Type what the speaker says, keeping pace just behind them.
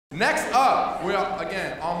Next up, we're,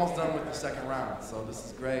 again, almost done with the second round, so this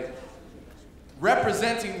is great.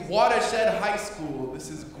 Representing Watershed High School, this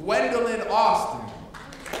is Gwen Austin.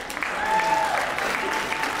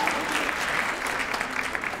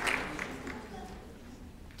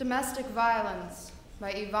 Domestic Violence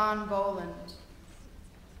by Yvonne Boland.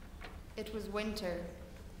 It was winter,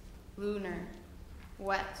 lunar,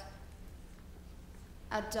 wet.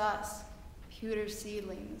 At dusk, pewter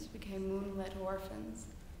seedlings became moonlit orphans.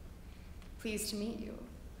 Pleased to meet you.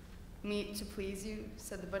 Meet to please you,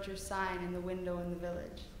 said the butcher's sign in the window in the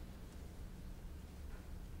village.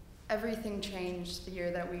 Everything changed the year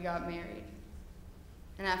that we got married.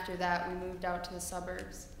 And after that, we moved out to the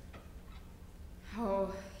suburbs. How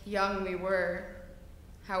young we were,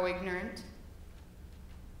 how ignorant,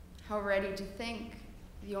 how ready to think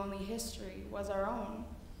the only history was our own.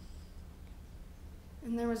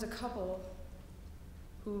 And there was a couple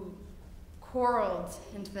who quarreled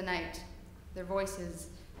into the night, their voices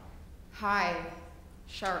high,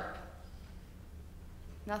 sharp.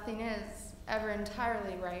 Nothing is ever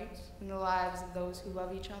entirely right in the lives of those who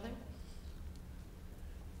love each other.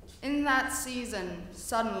 In that season,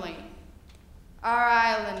 suddenly, our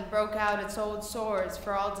island broke out its old sores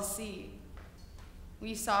for all to see.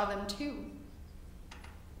 We saw them too.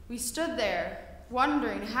 We stood there,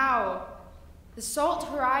 wondering how the salt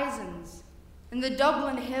horizons and the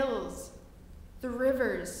Dublin hills, the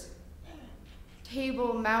rivers,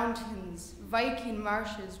 Table Mountains, Viking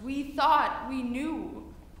marshes, we thought we knew,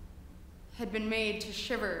 had been made to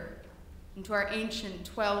shiver into our ancient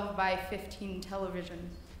 12 by 15 television,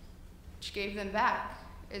 which gave them back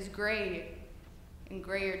as gray and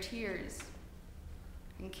grayer tears,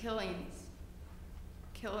 and killings,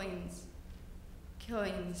 killings,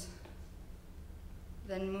 killings,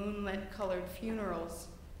 then moonlit-colored funerals.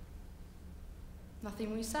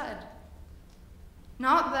 Nothing we said.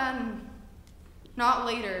 Not then, not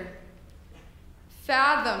later,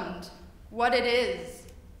 fathomed what it is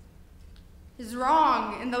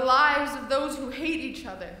wrong in the lives of those who hate each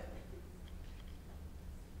other.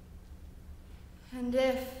 And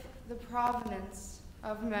if the provenance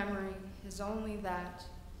of memory is only that,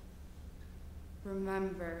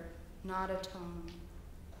 remember, not atone.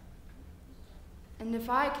 And if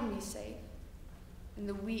I can be safe in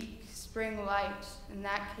the weak spring light in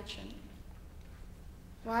that kitchen,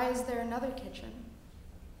 why is there another kitchen?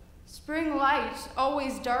 Spring light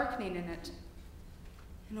always darkening in it,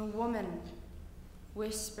 and a woman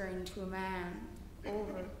whispering to a man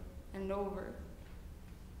over and over.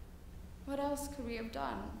 What else could we have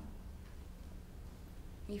done?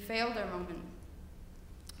 We failed our moment,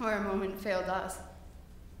 or our moment failed us.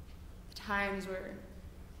 The times were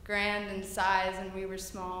grand in size and we were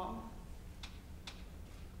small.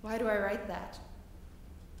 Why do I write that?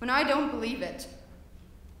 When I don't believe it.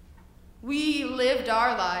 We lived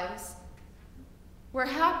our lives. We're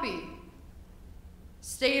happy.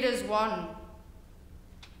 Stayed as one.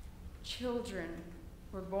 Children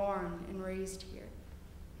were born and raised here,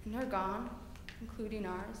 and they're gone, including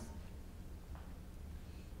ours.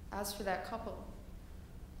 As for that couple,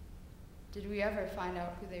 did we ever find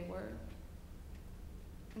out who they were?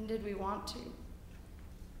 And did we want to?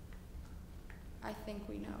 I think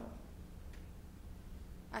we know.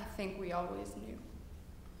 I think we always knew.